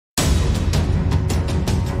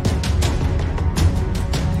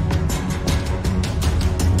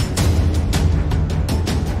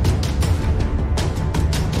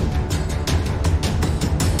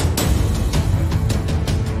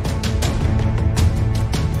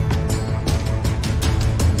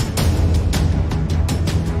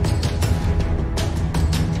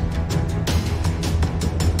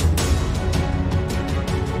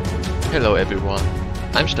Hello everyone,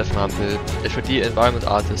 I'm Stefan Hampel, a 3D environment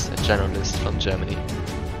artist and generalist from Germany.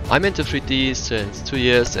 I'm into 3D since 2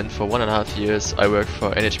 years, and for 1.5 years I worked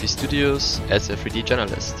for NHP Studios as a 3D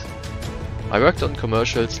generalist. I worked on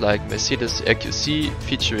commercials like Mercedes EQC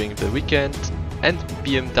featuring The Weeknd and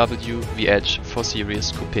BMW V Edge for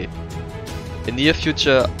Series Coupe. In the near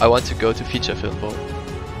future I want to go to feature film mode.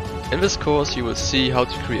 In this course you will see how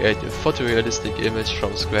to create a photorealistic image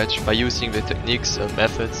from scratch by using the techniques and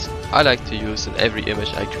methods I like to use in every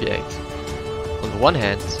image I create. On the one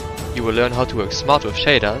hand, you will learn how to work smart with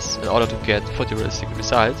shaders in order to get photorealistic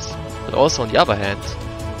results, but also on the other hand,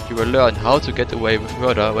 you will learn how to get away with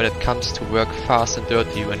murder when it comes to work fast and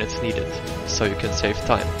dirty when it's needed, so you can save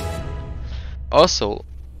time. Also,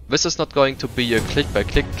 this is not going to be a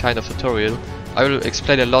click-by-click kind of tutorial. I will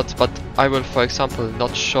explain a lot, but I will, for example,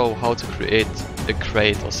 not show how to create a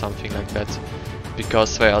crate or something like that,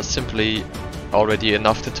 because there are simply already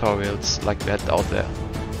enough tutorials like that out there.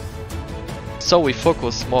 So we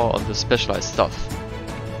focus more on the specialized stuff.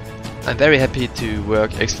 I'm very happy to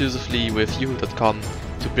work exclusively with Yahoo.com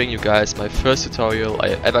to bring you guys my first tutorial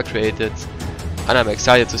I ever created, and I'm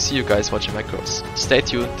excited to see you guys watching my course. Stay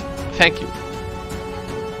tuned, thank you!